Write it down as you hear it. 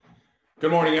Good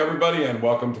morning, everybody, and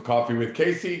welcome to Coffee with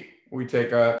Casey. We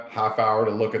take a half hour to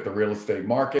look at the real estate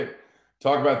market,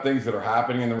 talk about things that are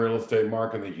happening in the real estate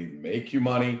market that can make you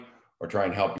money or try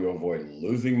and help you avoid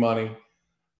losing money.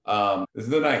 This is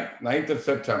the 9th of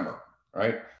September,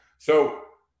 right? So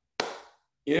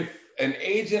if an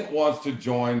agent wants to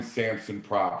join Sampson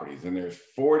Properties, and there's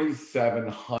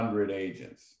 4,700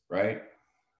 agents, right?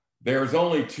 There's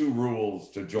only two rules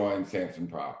to join Sampson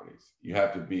Properties. You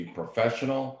have to be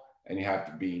professional and you have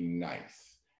to be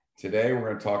nice. Today, we're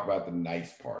going to talk about the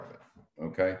nice part of it.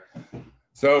 Okay.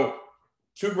 So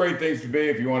two great things to be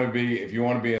if you want to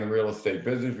be in the real estate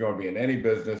business, if you want to be in any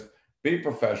business, be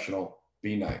professional,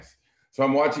 be nice. So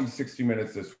I'm watching 60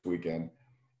 Minutes this weekend.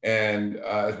 And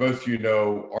as most of you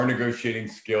know, our negotiating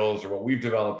skills, or what we've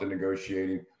developed in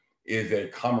negotiating, is a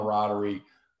camaraderie.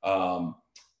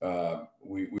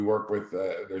 We work with,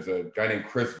 there's a guy named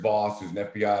Chris Voss, who's an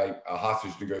FBI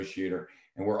hostage negotiator,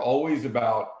 and we're always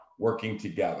about working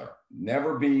together.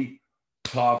 Never be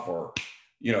tough or,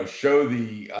 show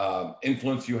the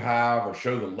influence you have or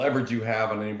show the leverage you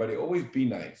have on anybody. Always be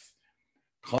nice.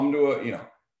 Come to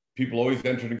people always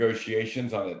enter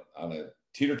negotiations on a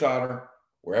teeter-totter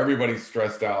where everybody's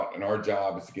stressed out, and our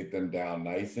job is to get them down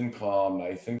nice and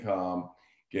calm,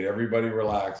 get everybody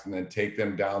relaxed, and then take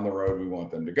them down the road we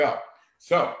want them to go.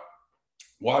 So,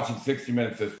 watching 60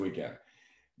 Minutes this weekend,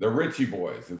 the Ritchie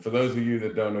Boys. And for those of you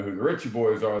that don't know who the Ritchie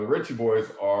Boys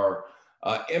are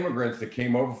immigrants that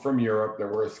came over from Europe that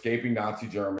were escaping Nazi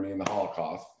Germany in the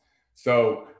Holocaust.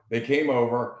 So they came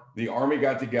over, the army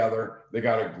got together, they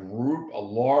got a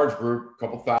large group, a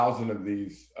couple thousand of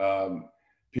these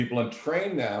people, and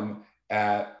trained them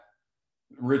at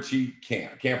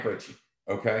Camp Ritchie,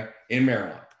 okay, in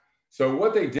Maryland. So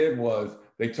what they did was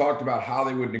they talked about how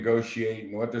they would negotiate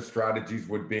and what their strategies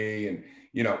would be, and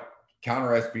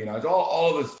counter espionage,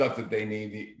 all of the stuff that they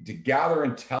need to gather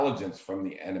intelligence from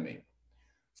the enemy.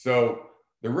 So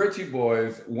the Ritchie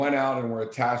Boys went out and were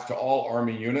attached to all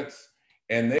army units,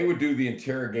 and they would do the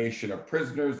interrogation of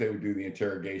prisoners. They would do the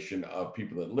interrogation of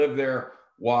people that lived there.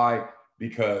 Why?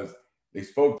 Because they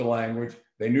spoke the language,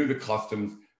 they knew the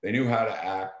customs, they knew how to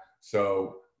act.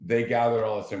 So they gathered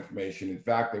all this information. In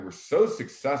fact, they were so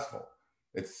successful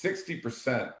that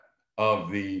 60%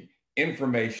 of the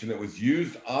information that was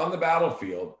used on the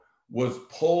battlefield was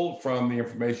pulled from the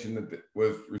information that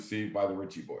was received by the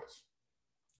Ritchie Boys.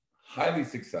 Highly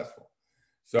successful.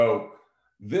 So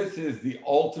this is the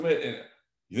ultimate.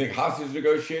 You think hostage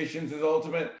negotiations is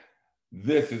ultimate?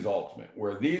 This is ultimate,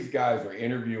 where these guys are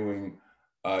interviewing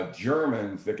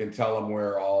Germans that can tell them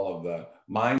where all of the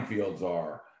minefields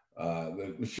are,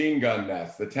 the machine gun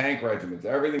nests, the tank regiments,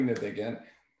 everything that they can,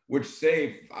 which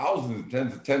save thousands,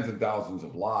 tens of thousands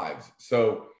of lives.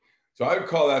 So I would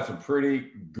call that some pretty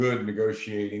good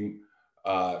negotiating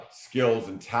skills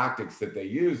and tactics that they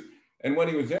use. And when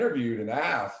he was interviewed and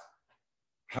asked,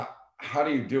 how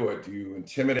do you do it? Do you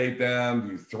intimidate them?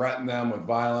 Do you threaten them with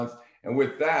violence? And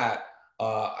with that,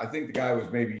 I think the guy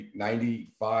was maybe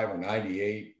 95 or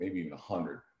 98, maybe even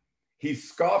 100. He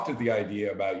scoffed at the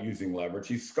idea about using leverage.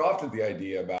 He scoffed at the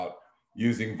idea about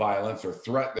using violence or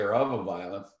threat thereof of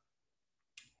violence.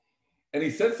 And he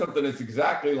said something that's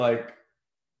exactly like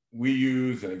we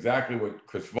use and exactly what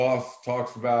Chris Voss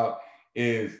talks about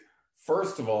is,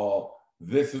 first of all,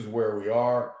 this is where we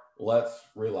are. Let's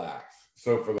relax.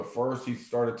 So for the first, he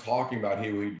started talking about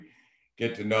he would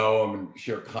get to know him and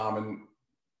share common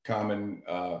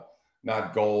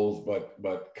not goals,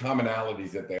 but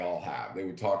commonalities that they all have. They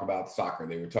would talk about soccer.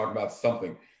 They would talk about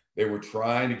something. They were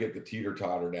trying to get the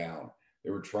teeter-totter down.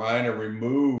 They were trying to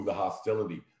remove the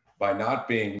hostility by not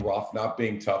being rough, not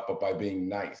being tough, but by being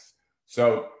nice.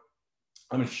 So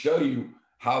I'm going to show you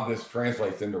how this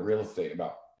translates into real estate in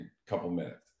about a couple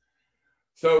minutes.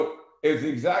 So it's the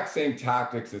exact same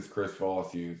tactics as Chris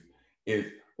Voss used. Is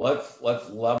let's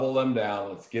level them down.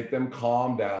 Let's get them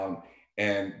calmed down.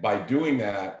 And by doing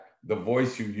that, the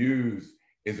voice you use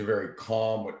is a very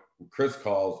calm, what Chris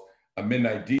calls a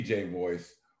midnight DJ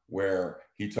voice, where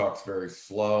he talks very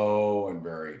slow and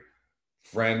very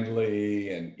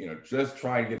friendly, and just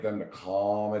try and get them to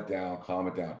calm it down,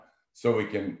 so we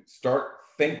can start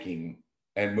thinking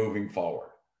and moving forward.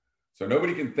 So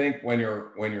nobody can think when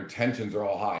your tensions are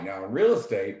all high. Now in real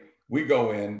estate, we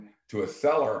go in to a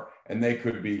seller and they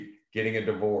could be getting a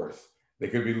divorce. They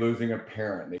could be losing a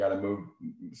parent. They got to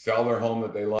sell their home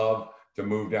that they love to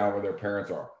move down where their parents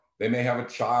are. They may have a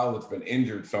child that's been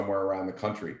injured somewhere around the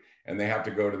country and they have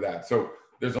to go to that. So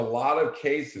there's a lot of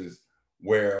cases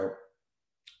where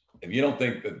if you don't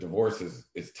think that divorce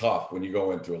is tough when you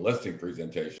go into a listing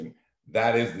presentation,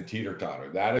 that is the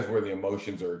teeter-totter. That is where the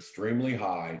emotions are extremely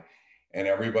high. and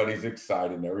everybody's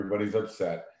excited and everybody's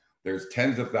upset. There's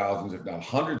tens of thousands, if not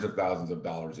hundreds of thousands of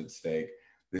dollars at stake.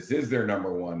 This is their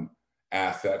number one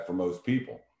asset for most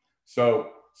people.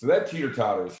 So that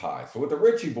teeter-totter is high. So what the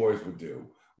Ritchie boys would do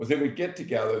was they would get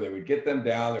together, they would get them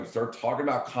down, they would start talking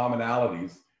about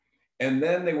commonalities, and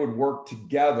then they would work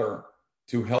together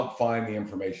to help find the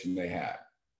information they had.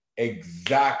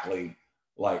 Exactly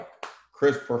like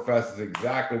Chris professes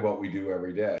exactly what we do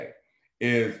every day.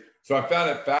 So I found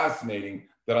it fascinating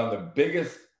that on the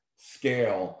biggest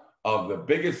scale of the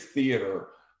biggest theater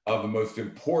of the most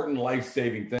important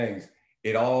life-saving things,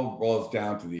 it all boils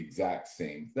down to the exact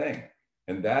same thing.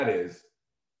 And that is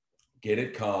get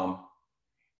it calm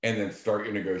and then start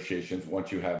your negotiations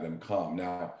once you have them calm.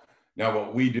 Now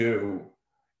what we do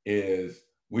is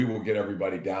we will get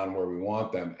everybody down where we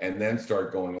want them and then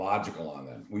start going logical on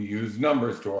them. We use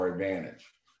numbers to our advantage.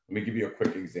 Let me give you a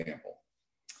quick example.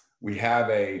 We have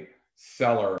a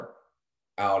seller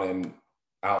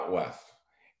out west,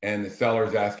 and the seller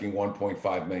is asking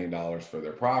 $1.5 million for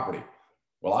their property.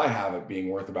 Well, I have it being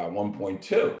worth about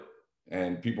 1.2,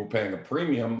 and people paying a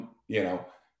premium,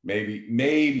 maybe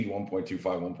 1.25,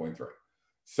 1.3.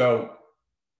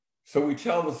 So we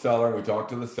tell the seller, we talk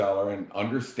to the seller and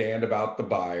understand about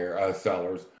the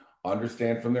sellers,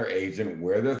 understand from their agent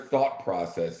where their thought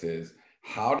process is.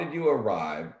 How did you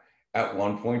arrive at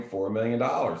 $1.4 million?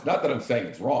 Not that I'm saying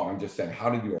it's wrong. I'm just saying, how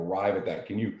did you arrive at that?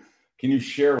 Can you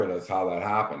share with us how that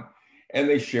happened? And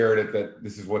they shared it that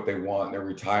this is what they want. And they're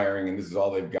retiring and this is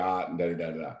all they've got and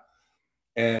da-da-da-da.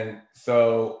 And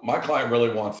so my client really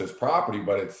wants this property,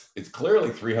 but it's clearly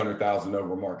 $300,000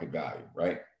 over market value,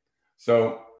 right?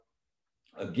 So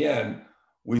again,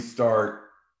 we start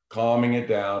calming it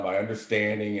down by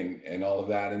understanding and all of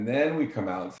that. And then we come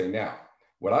out and say, now,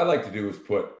 what I like to do is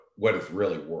put what it's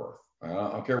really worth. I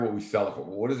don't care what we sell it for,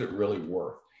 but what is it really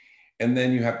worth? And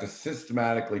then you have to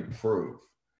systematically prove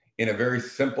in a very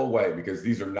simple way, because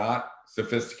these are not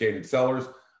sophisticated sellers,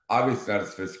 obviously not a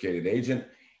sophisticated agent.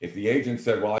 If the agent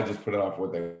said, well, I just put it on for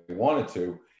what they wanted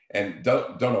to and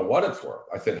don't know what it's worth,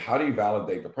 I said, how do you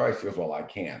validate the price? He goes, well, I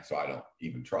can't, so I don't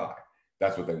even try.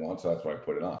 That's what they want, so that's why I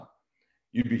put it on.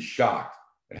 You'd be shocked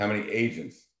at how many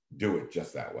agents do it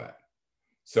just that way.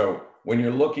 So when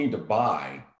you're looking to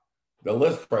buy, the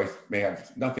list price may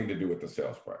have nothing to do with the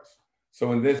sales price.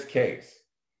 So in this case,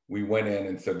 we went in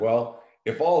and said, well,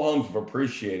 if all homes have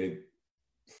appreciated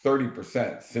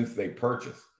 30% since they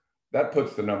purchased, that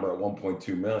puts the number at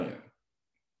 1.2 million.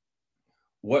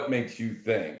 What makes you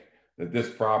think that this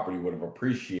property would have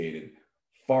appreciated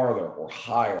farther or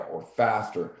higher or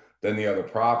faster than the other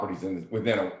properties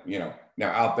within a, now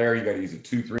out there, you got to use a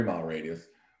 2-3 mile radius,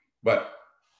 but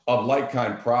of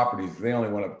like-kind properties, they only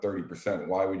went up 30%.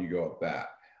 Why would you go up that?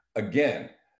 Again,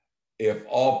 if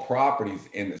all properties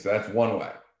so that's one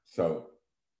way. So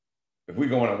if we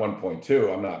go in at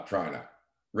 1.2, I'm not trying to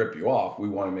rip you off. We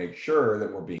want to make sure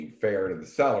that we're being fair to the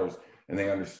sellers and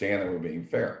they understand that we're being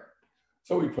fair.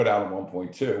 So we put out a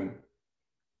 1.2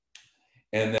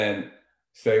 and then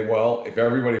say, well, if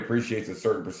everybody appreciates a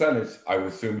certain percentage, I would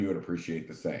assume you would appreciate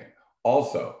the same.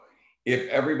 Also, if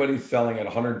everybody's selling at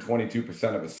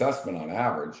 122% of assessment on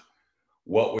average,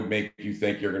 what would make you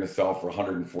think you're going to sell for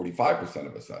 145%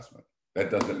 of assessment?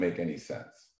 That doesn't make any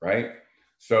sense, right?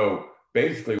 So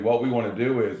basically what we want to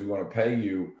do is we want to pay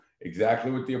you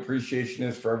exactly what the appreciation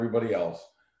is for everybody else,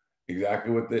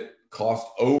 exactly what the cost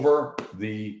over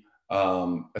the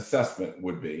assessment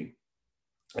would be.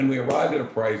 And we arrived at a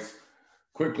price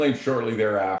quickly and shortly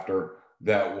thereafter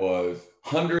that was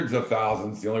hundreds of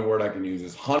thousands, the only word I can use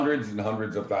is hundreds and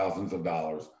hundreds of thousands of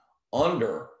dollars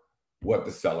under what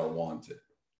the seller wanted.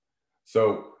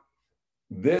 So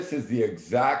this is the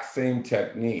exact same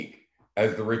technique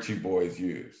as the Ritchie boys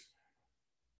use.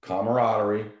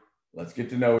 Camaraderie, let's get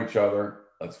to know each other.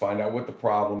 Let's find out what the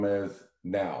problem is.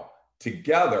 Now,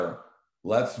 together,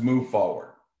 let's move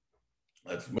forward.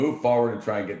 Let's move forward and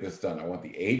try and get this done. I want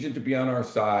the agent to be on our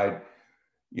side.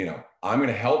 I'm going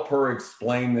to help her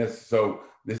explain this. So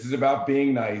this is about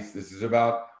being nice. This is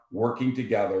about working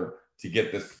together to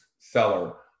get this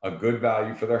seller a good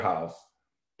value for their house,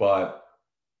 but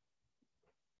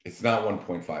it's not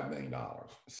 $1.5 million.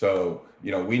 So,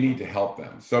 we need to help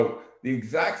them. So the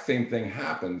exact same thing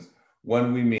happens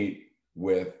when we meet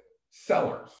with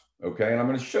sellers. Okay. And I'm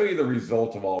going to show you the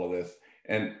result of all of this.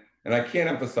 And I can't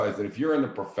emphasize that if you're in the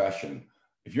profession,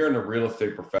 if you're in the real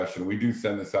estate profession, we do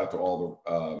send this out to all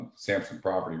the Sampson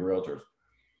Property Realtors.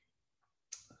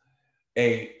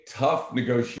 A tough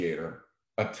negotiator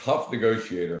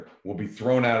will be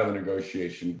thrown out of the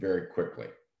negotiation very quickly.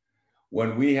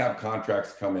 When we have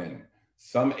contracts come in,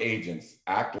 some agents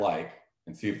act like,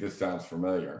 and see if this sounds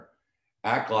familiar,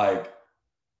 act like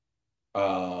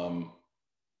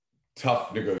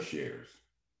tough negotiators.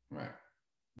 Right.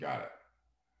 Got it.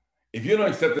 If you don't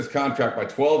accept this contract by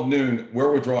 12 noon,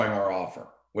 we're withdrawing our offer.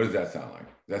 What does that sound like?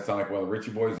 Does that sound like one of the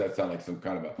Richie boys? Does that sound like some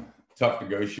kind of a tough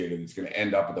negotiator that's going to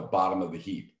end up at the bottom of the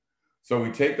heap? So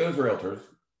we take those realtors,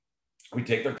 we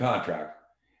take their contract,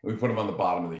 and we put them on the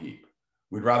bottom of the heap.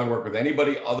 We'd rather work with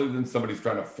anybody other than somebody who's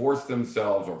trying to force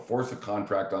themselves or force a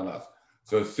contract on us.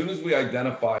 So as soon as we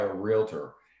identify a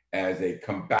realtor as a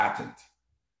combatant,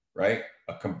 right?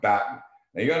 A combatant.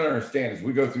 Now you got to understand, as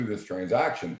we go through this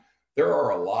transaction, there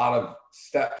are a lot of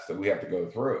steps that we have to go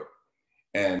through.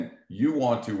 And you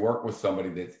want to work with somebody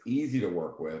that's easy to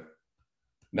work with,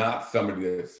 not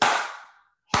somebody that's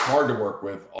hard to work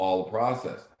with all the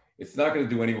process. It's not going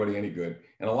to do anybody any good.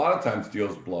 And a lot of times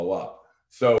deals blow up.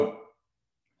 So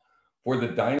for the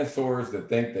dinosaurs that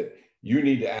think that you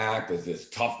need to act as this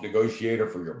tough negotiator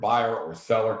for your buyer or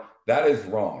seller, that is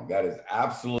wrong. That is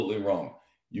absolutely wrong.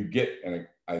 You get, and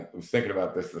I was thinking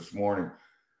about this morning.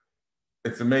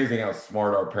 It's amazing how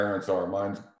smart our parents are.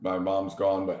 My mom's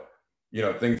gone, but you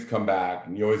know, things come back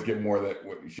and you always get more that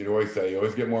what you should always say, you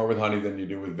always get more with honey than you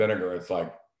do with vinegar. It's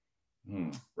like,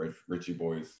 Richie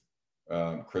boys,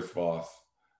 Chris Voss,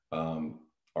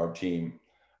 our team.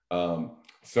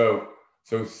 So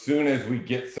as soon as we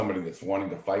get somebody that's wanting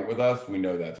to fight with us, we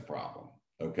know that's a problem.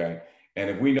 Okay. And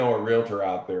if we know a realtor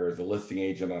out there is a listing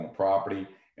agent on a property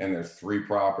and there's 3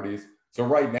 properties. So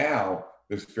right now,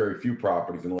 there's very few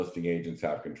properties and listing agents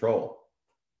have control.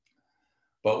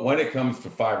 But when it comes to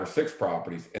 5 or 6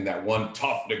 properties and that one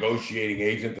tough negotiating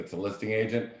agent that's a listing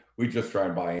agent, we just try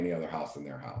and buy any other house in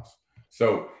their house.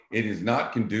 So it is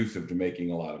not conducive to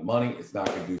making a lot of money. It's not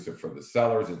conducive for the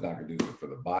sellers. It's not conducive for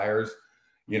the buyers,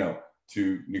 you know,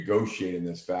 to negotiate in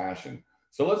this fashion.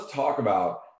 So let's talk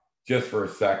about just for a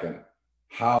second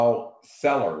how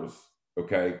sellers,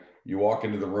 okay, you walk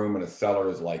into the room and a seller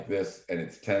is like this and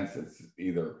it's tense. It's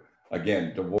either,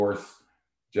 again, divorce,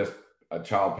 just a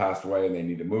child passed away and they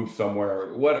need to move somewhere,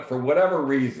 for whatever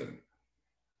reason,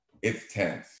 it's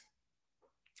tense.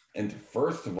 And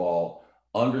first of all,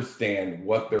 understand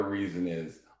what their reason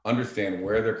is, understand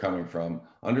where they're coming from,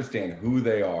 understand who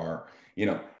they are, you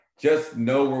know, just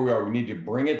know where we are. We need to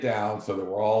bring it down so that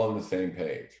we're all on the same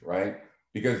page, right?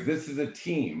 Because this is a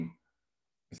team.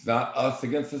 It's not us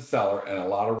against the seller. And a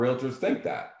lot of realtors think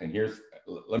that. And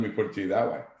let me put it to you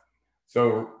that way.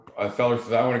 So a seller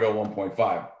says, I want to go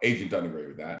 1.5. Agent doesn't agree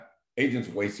with that. Agent's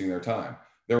wasting their time.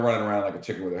 They're running around like a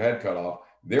chicken with their head cut off.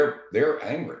 They're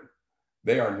angry.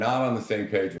 They are not on the same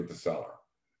page with the seller.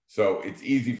 So it's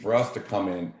easy for us to come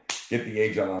in, get the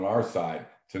agent on our side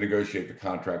to negotiate the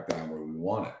contract down where we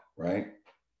want it, right?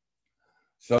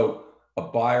 So a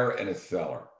buyer and a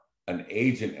seller, an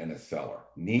agent and a seller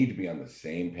need to be on the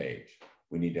same page.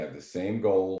 We need to have the same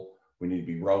goal. We need to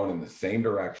be rowing in the same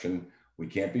direction. We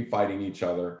can't be fighting each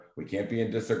other. We can't be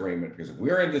in disagreement, because if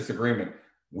we're in disagreement,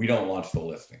 we don't launch the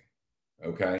listing,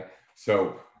 okay?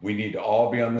 So we need to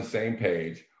all be on the same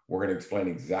page. We're going to explain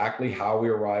exactly how we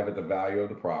arrive at the value of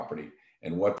the property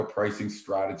and what the pricing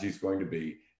strategy is going to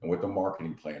be and what the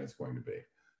marketing plan is going to be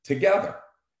together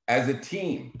as a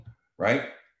team, right?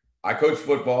 I coach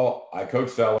football, I coach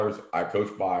sellers, I coach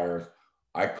buyers,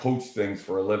 I coach things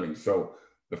for a living. So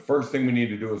the first thing we need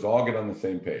to do is all get on the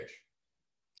same page.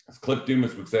 As Cliff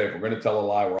Dumas would say, if we're going to tell a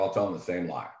lie, we're all telling the same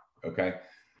lie, okay?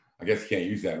 I guess you can't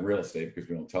use that in real estate because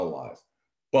we don't tell lies.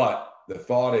 But the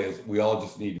thought is we all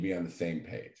just need to be on the same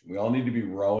page. We all need to be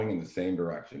rowing in the same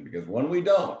direction, because when we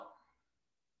don't,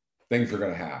 things are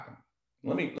going to happen.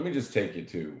 Let me just take you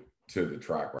to the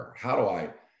track record. How do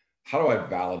I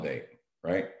validate,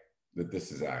 right, that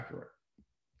this is accurate?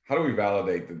 How do we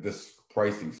validate that this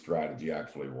pricing strategy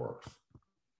actually works?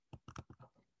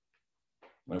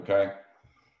 Okay.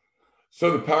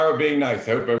 So the power of being nice.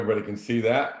 I hope everybody can see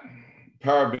that.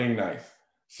 Power of being nice.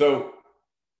 So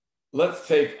let's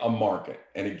take a market.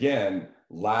 And again,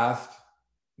 last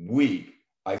week,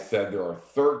 I said there are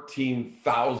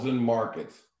 13,000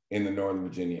 markets in the Northern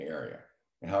Virginia area.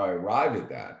 And how I arrived at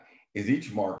that is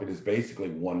each market is basically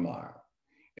 1 mile.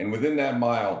 And within that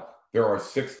mile, there are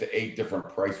 6 to 8 different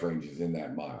price ranges in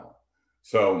that mile.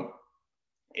 So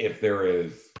if there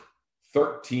is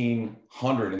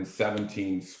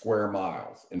 1,317 square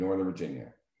miles in Northern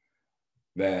Virginia,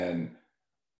 then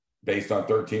based on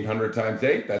 1,300 times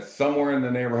 8, that's somewhere in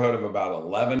the neighborhood of about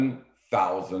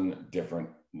 11,000 different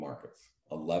markets.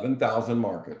 11,000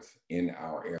 markets in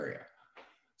our area.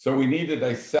 So we need to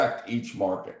dissect each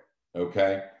market,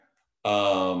 okay?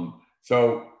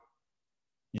 So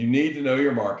you need to know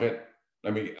your market.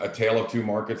 I mean, a tale of 2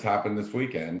 markets happened this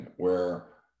weekend where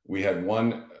we had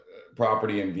one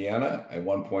property in Vienna at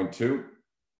 1.2.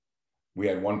 We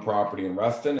had one property in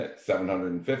Reston at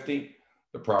 750.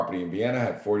 The property in Vienna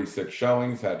had 46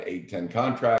 showings, had 10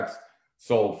 contracts,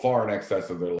 sold far in excess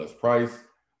of their list price.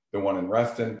 The one in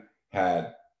Reston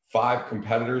had 5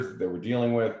 competitors that they were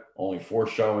dealing with, only 4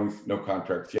 showings, no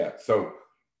contracts yet. So,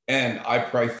 and I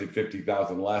priced it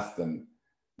 50,000 less than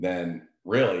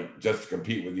really just to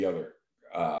compete with the other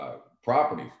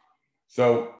properties.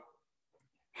 So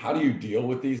how do you deal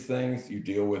with these things? You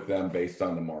deal with them based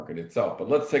on the market itself. But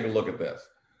let's take a look at this.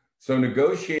 So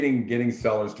negotiating, getting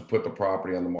sellers to put the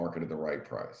property on the market at the right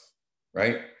price,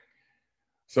 right?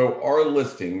 So our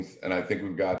listings, and I think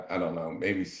we've got, I don't know,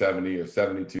 maybe 70 or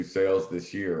 72 sales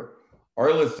this year.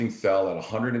 Our listings sell at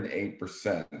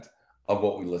 108% of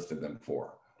what we listed them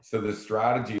for. So the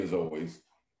strategy is always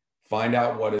find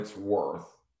out what it's worth.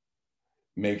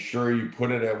 Make sure you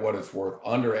put it at what it's worth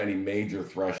under any major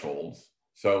thresholds.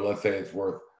 So let's say it's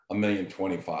worth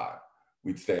 $1,025,000.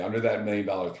 We'd stay under that $1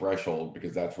 million threshold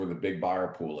because that's where the big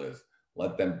buyer pool is.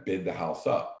 Let them bid the house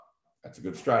up. That's a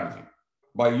good strategy.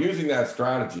 By using that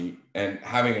strategy and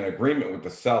having an agreement with the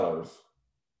sellers,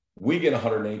 we get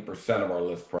 108% of our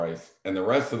list price, and the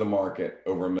rest of the market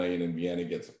over $1 million in Vienna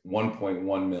gets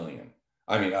 1.1 million.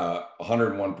 I mean,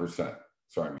 101%.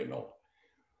 Sorry, I'm getting old.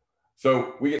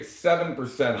 So we get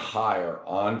 7% higher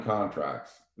on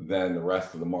contracts than the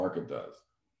rest of the market does.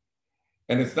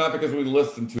 And it's not because we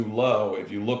list them too low.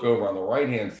 If you look over on the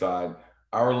right-hand side,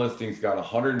 our listings got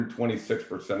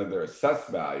 126% of their assessed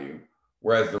value,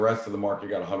 whereas the rest of the market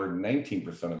got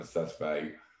 119% of assessed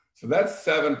value. So that's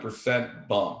 7%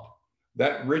 bump.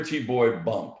 That Richie Boy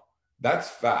bump, that's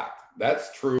fact.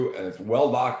 That's true, and it's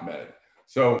well documented.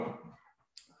 So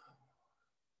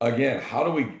again, how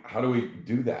do we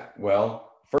do that?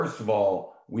 Well, first of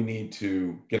all, we need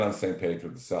to get on the same page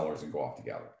with the sellers and go off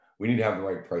together. We need to have the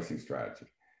right pricing strategy.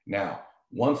 Now,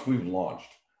 once we've launched,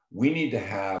 we need to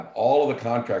have all of the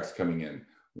contracts coming in.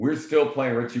 We're still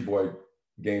playing Richie Boy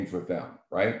games with them,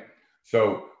 right?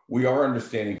 So we are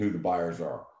understanding who the buyers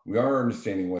are. We are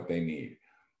understanding what they need.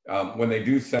 When they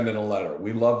do send in a letter,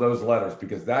 we love those letters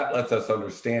because that lets us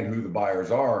understand who the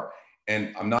buyers are.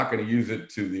 And I'm not going to use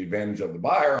it to the advantage of the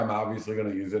buyer. I'm obviously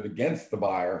going to use it against the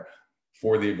buyer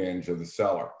for the advantage of the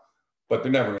seller. But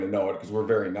they're never going to know it because we're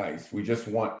very nice. We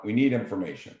need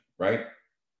information, right?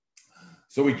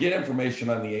 So we get information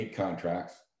on the 8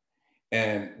 contracts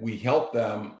and we help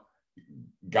them,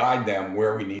 guide them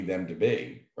where we need them to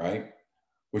be, right?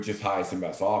 Which is highest and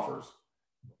best offers.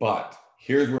 But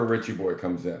here's where Richie Boy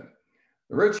comes in.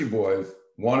 The Richie Boys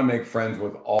want to make friends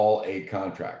with all 8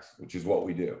 contracts, which is what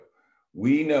we do.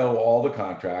 We know all the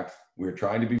contracts. We're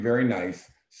trying to be very nice.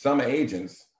 Some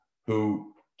agents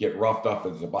who get roughed up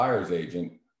as a buyer's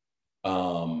agent,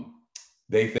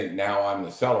 they think now I'm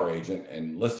the seller agent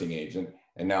and listing agent,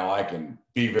 and now I can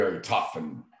be very tough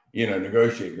and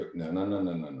negotiate.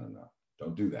 No.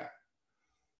 Don't do that.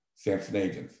 Samson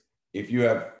agents, if you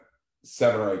have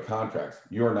 7 or 8 contracts,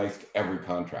 you are nice to every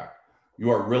contract.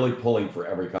 You are really pulling for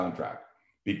every contract,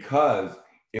 because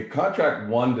if contract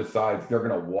 1 decides they're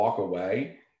going to walk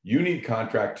away, you need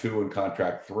contract 2 and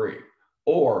contract 3.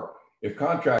 Or if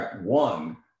contract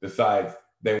 1 decides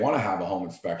they want to have a home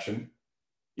inspection,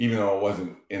 even though it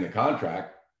wasn't in the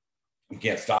contract, you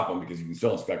can't stop them because you can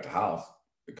still inspect a house.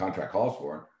 The contract calls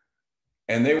for it.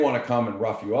 And they want to come and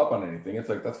rough you up on anything. It's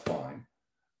like, that's fine.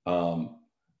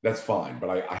 That's fine. But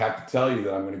I have to tell you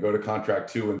that I'm going to go to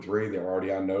contract 2 and 3. They're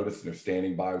already on notice and they're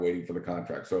standing by waiting for the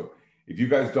contract. So if you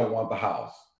guys don't want the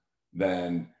house,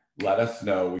 then let us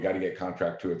know. We got to get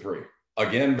contract 2 or 3.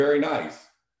 Again, very nice,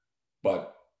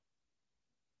 but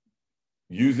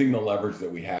using the leverage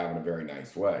that we have in a very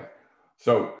nice way.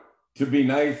 So to be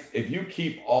nice, if you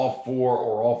keep all 4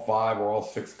 or all 5 or all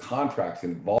 6 contracts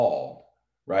involved,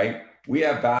 right? We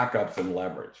have backups and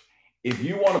leverage. If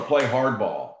you want to play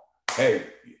hardball, hey,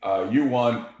 you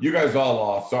won, you guys all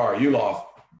lost, sorry, you lost.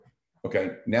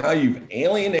 Okay, now you've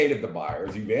alienated the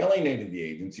buyers, you've alienated the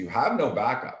agents, you have no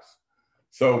backups.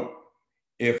 So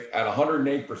if at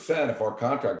 108%, if our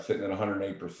contract's sitting at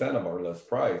 108% of our list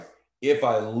price, if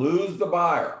I lose the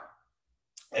buyer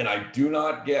and I do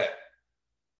not get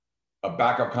a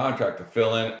backup contract to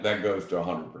fill in, that goes to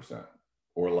 100%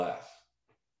 or less.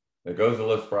 It goes to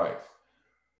list price.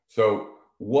 So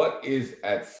what is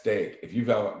at stake? If you've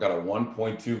got a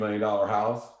 $1.2 million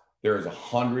house, there is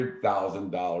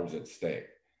 $100,000 at stake.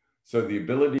 So the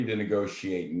ability to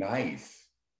negotiate nice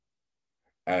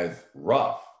as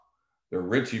rough, the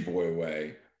Richie Boy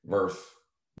way, versus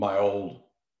my old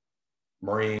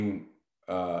Marine.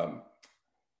 When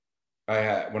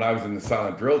I was in the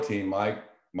silent drill team, my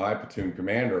platoon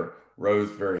commander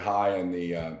rose very high in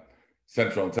the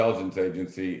Central Intelligence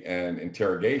Agency and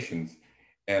interrogations.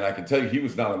 And I can tell you, he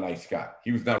was not a nice guy.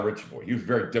 He was not a Richie boy. He was a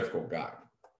very difficult guy.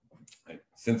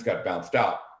 Since got bounced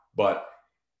out, but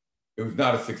it was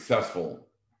not a successful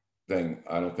thing.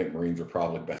 I don't think Marines are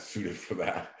probably best suited for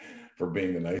that, for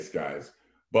being the nice guys.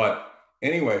 But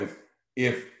anyways,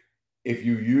 if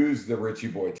you use the Richie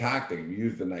boy tactic, if you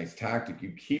use the nice tactic,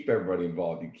 you keep everybody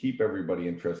involved, you keep everybody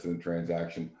interested in the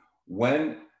transaction.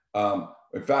 When,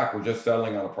 in fact, we're just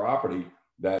settling on a property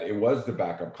that it was the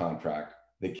backup contract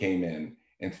that came in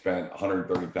and spent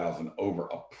 $130,000 over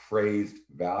appraised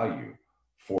value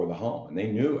for the home, and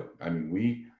they knew it. I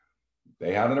mean,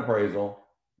 they had an appraisal.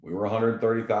 We were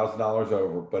 $130,000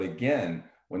 over, but again,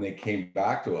 when they came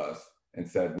back to us and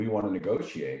said we want to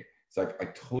negotiate, it's like, I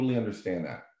totally understand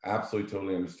that, absolutely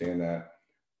totally understand that,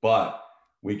 but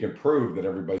we can prove that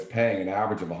everybody's paying an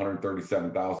average of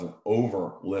 $137,000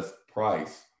 over list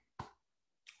price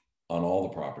on all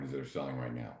the properties that are selling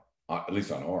right now, at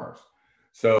least on ours.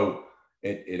 So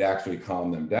it actually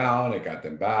calmed them down. It got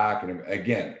them back. And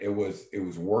again, it was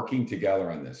working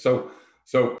together on this. So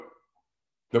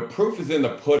the proof is in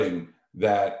the pudding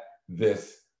that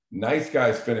this nice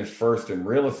guys finish first in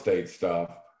real estate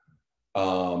stuff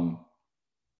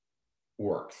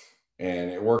works.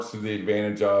 And it works to the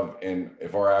advantage of, and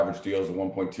if our average deal is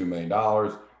 $1.2 million,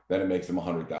 then it makes them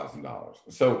 $100,000.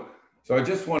 So I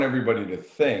just want everybody to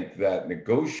think that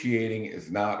negotiating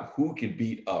is not who can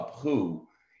beat up who.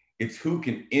 It's who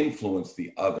can influence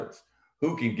the others,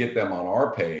 who can get them on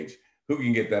our page, who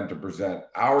can get them to present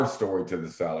our story to the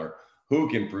seller, who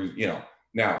can,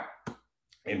 now,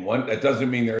 and one, that doesn't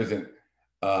mean there isn't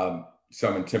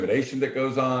some intimidation that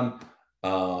goes on.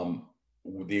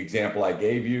 The example I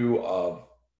gave you of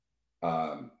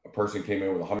a person came in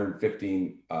with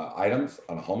 115 items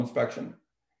on a home inspection,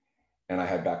 and I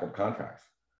had backup contracts.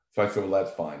 So I said, well,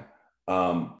 that's fine.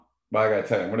 But I got to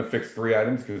tell you, I'm going to fix 3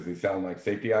 items because they sound like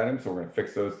safety items. So we're going to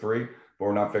fix those 3, but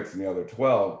we're not fixing the other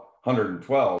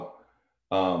 112.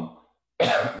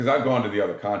 Because I've gone to the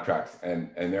other contracts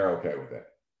and they're okay with it.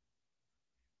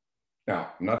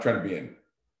 Now, I'm not trying to be an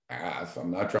ass. I'm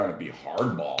not trying to be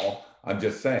hardball. I'm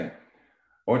just saying,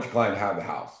 I want your client to have the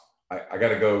house. I got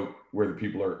to go where the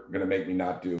people are going to make me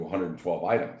not do 112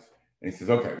 items. And he says,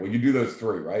 okay, well, you do those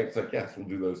 3, right? It's like, yes, we'll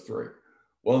do those 3.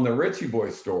 Well, in the Richie boy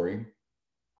story,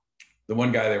 the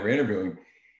one guy they were interviewing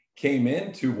came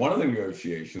into one of the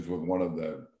negotiations with one of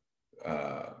the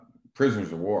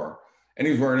prisoners of war, and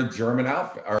he was wearing a German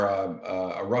outfit or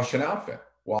a Russian outfit.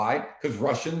 Why? Because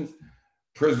Russians,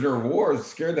 prisoner of war,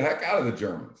 scared the heck out of the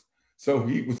Germans. So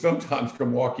he would sometimes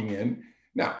come walking in.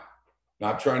 Now,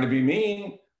 not trying to be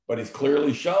mean, but he's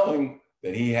clearly showing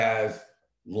that he has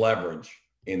leverage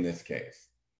in this case.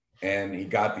 And he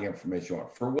got the information on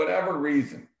for whatever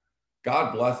reason.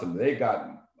 God bless them. They got,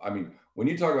 I mean, when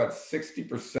you talk about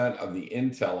 60% of the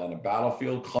intel on a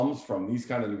battlefield comes from these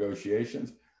kind of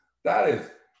negotiations, that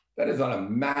is on a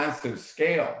massive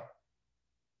scale.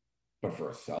 But for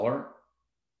a seller,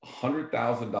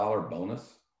 $100,000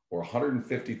 bonus or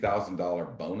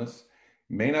 $150,000 bonus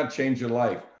may not change your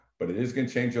life, but it is going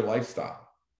to change your lifestyle.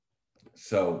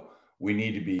 So we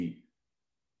need to be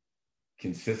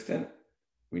consistent.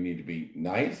 We need to be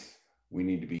nice. We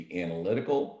need to be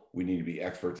analytical. We need to be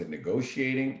experts at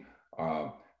negotiating.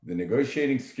 The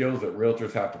negotiating skills that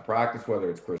realtors have to practice, whether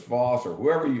it's Chris Voss or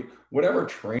whatever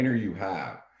trainer you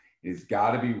have, is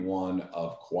got to be one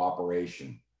of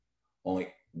cooperation. Only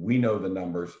we know the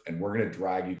numbers, and we're going to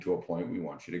drag you to a point we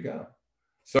want you to go.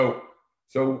 So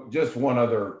just one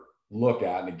other look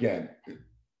at, and again,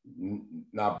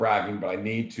 not bragging, but I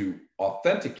need to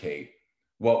authenticate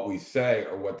what we say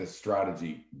or what this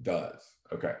strategy does.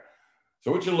 Okay.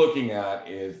 So what you're looking at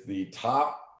is the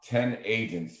top 10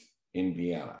 agents in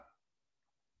Vienna.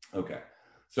 Okay.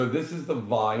 So this is the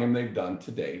volume they've done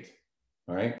to date.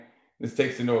 All right. This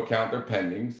takes into account their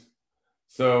pendings.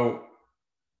 So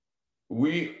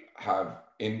we have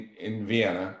in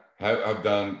Vienna have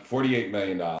done $48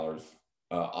 million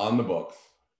on the books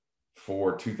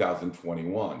for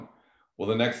 2021. Well,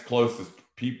 the next closest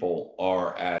people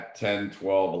are at 10,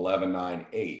 12, 11, 9,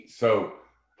 8. So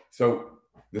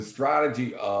the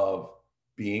strategy of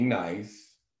being nice,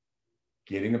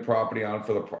 getting the property on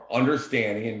for the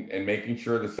understanding and making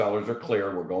sure the sellers are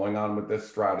clear, we're going on with this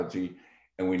strategy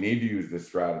and we need to use this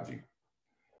strategy.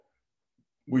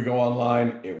 We go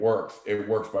online, it works. It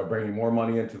works by bringing more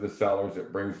money into the sellers.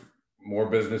 It brings more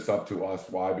business up to us.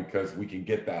 Why? Because we can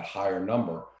get that higher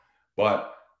number.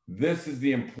 But this is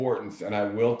the importance, and I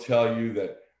will tell you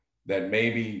that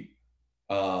maybe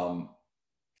 50%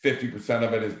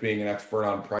 of it is being an expert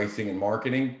on pricing and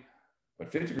marketing,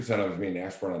 but 50% of it is being an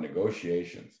expert on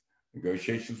negotiations.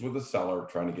 negotiations with the seller,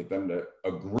 trying to get them to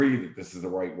agree that this is the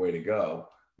right way to go,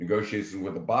 negotiations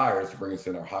with the buyers to bring us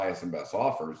in our highest and best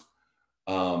offers,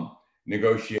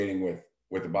 negotiating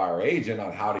with the buyer agent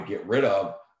on how to get rid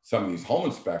of some of these home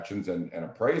inspections and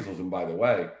appraisals. And by the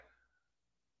way,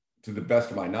 to the best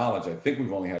of my knowledge, I think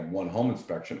we've only had one home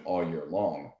inspection all year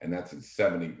long, and that's in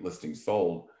 70 listings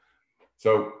sold.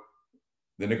 So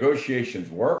the negotiations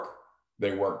work.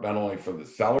 They work not only for the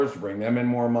sellers to bring them in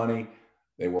more money,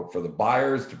 they work for the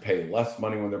buyers to pay less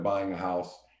money when they're buying a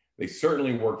house. They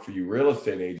certainly work for you real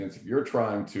estate agents. If you're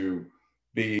trying to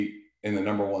be in the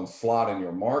 #1 slot in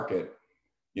your market,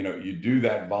 you know, you do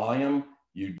that volume,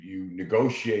 you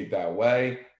negotiate that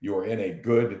way, you're in a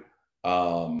good,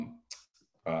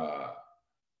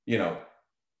 you know,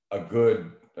 a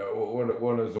good,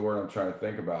 what is the word I'm trying to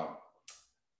think about?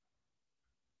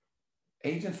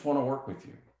 Agents want to work with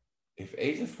you. If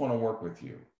agents want to work with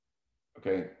you,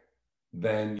 okay,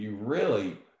 then you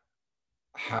really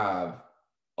have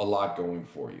a lot going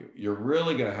for you. You're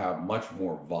really going to have much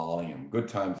more volume, good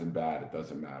times and bad, it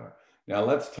doesn't matter. Now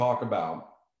let's talk about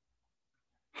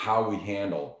how we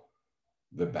handle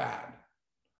the bad.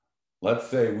 Let's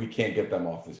say we can't get them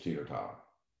off this teeter-totter.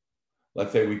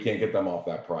 Let's say we can't get them off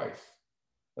that price.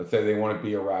 Let's say they want to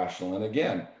be irrational. And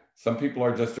again, some people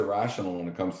are just irrational when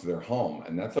it comes to their home,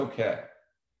 and that's okay.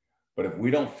 But if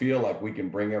we don't feel like we can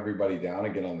bring everybody down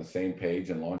and get on the same page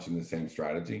and launching the same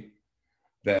strategy,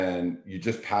 then you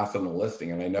just pass on the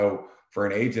listing. And I know for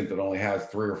an agent that only has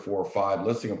 3 or 4 or 5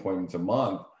 listing appointments a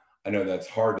month, I know that's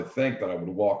hard to think that I would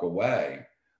walk away.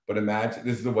 But imagine,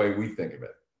 this is the way we think of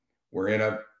it. We're in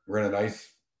a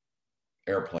nice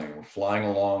airplane. We're flying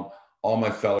along. All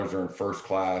my sellers are in first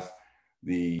class.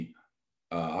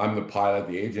 I'm the pilot,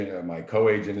 the agent, my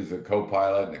co-agent is a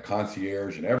co-pilot and a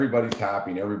concierge, and everybody's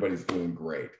happy and everybody's doing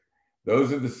great.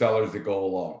 Those are the sellers that go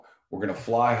along. We're going to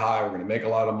fly high. We're going to make a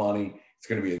lot of money. It's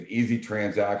going to be an easy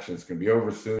transaction. It's going to be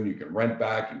over soon. You can rent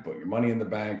back. You can put your money in the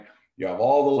bank. You have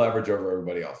all the leverage over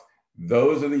everybody else.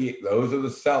 Those are the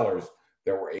sellers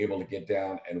that were able to get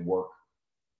down and work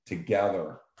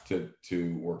together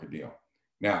to work a deal.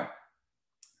 Now,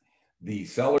 the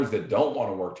sellers that don't want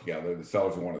to work together, the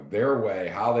sellers who want it their way,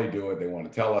 how they do it, they want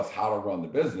to tell us how to run the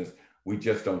business, we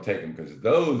just don't take them, because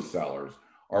those sellers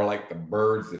are like the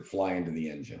birds that fly into the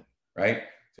engine, right?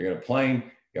 So you got a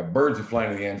plane, you got birds that fly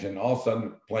into the engine, all of a sudden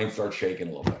the plane starts shaking a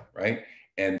little bit, right?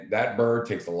 And that bird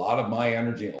takes a lot of my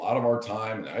energy and a lot of our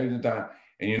time,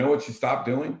 and you know what you stop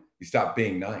doing? You stop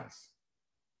being nice,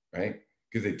 right?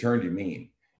 Because they turned you mean.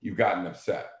 You've gotten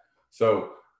upset.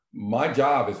 So my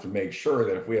job is to make sure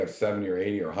that if we have 70 or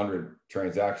 80 or 100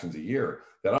 transactions a year,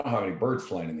 that I don't have any birds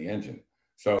flying in the engine.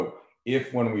 So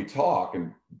if when we talk,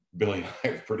 and Billy and I,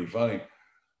 it's pretty funny,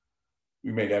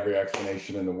 we made every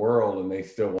explanation in the world and they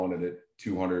still wanted it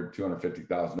 200,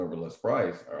 250,000 over list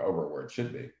price, or over where it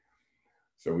should be.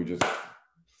 So we just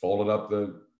folded up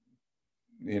the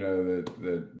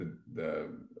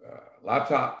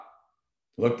laptop,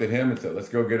 looked at him and said, let's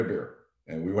go get a beer.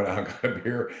 And we went out and got a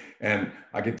beer. And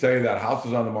I can tell you that house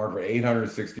was on the market for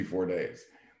 864 days.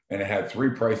 And it had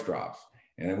 3 price drops.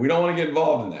 And we don't want to get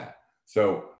involved in that.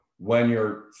 So when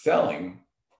you're selling,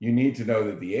 you need to know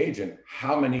that the agent,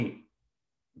 how many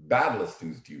bad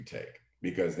listings do you take?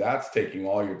 Because that's taking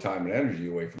all your time and energy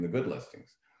away from the good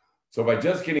listings. So by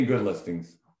just getting good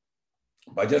listings,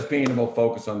 by just being able to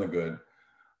focus on the good,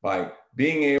 by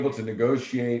being able to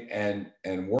negotiate and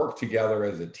work together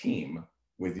as a team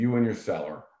with you and your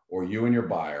seller or you and your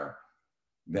buyer,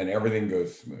 then everything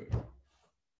goes smooth.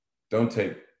 Don't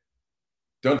take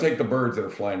the birds that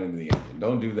are flying into the engine.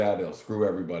 Don't do that. It'll screw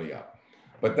everybody up.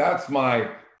 But that's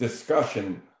my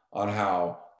discussion on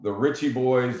how the Ritchie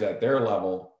boys at their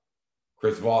level,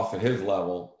 Chris Voss at his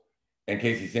level, and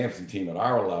Casey Sampson team at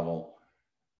our level,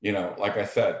 you know, like I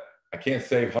said, I can't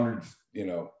save hundreds,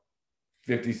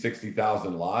 50,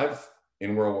 60,000 lives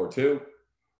in World War II.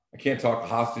 I can't talk a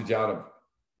hostage out of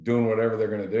doing whatever they're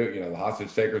going to do, the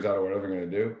hostage takers out of whatever they're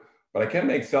going to do. But I can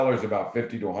make sellers about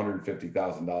 $50,000 to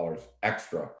 $150,000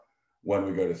 extra when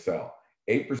we go to sell.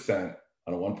 8%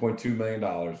 on a $1.2 million,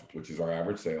 which is our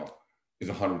average sale, is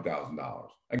 $100,000.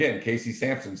 Again, Casey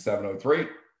Sampson,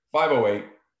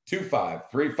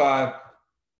 703-508-2535.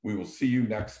 We will see you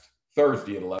next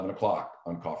Thursday at 11 o'clock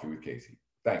on Coffee with Casey.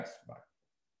 Thanks. Bye.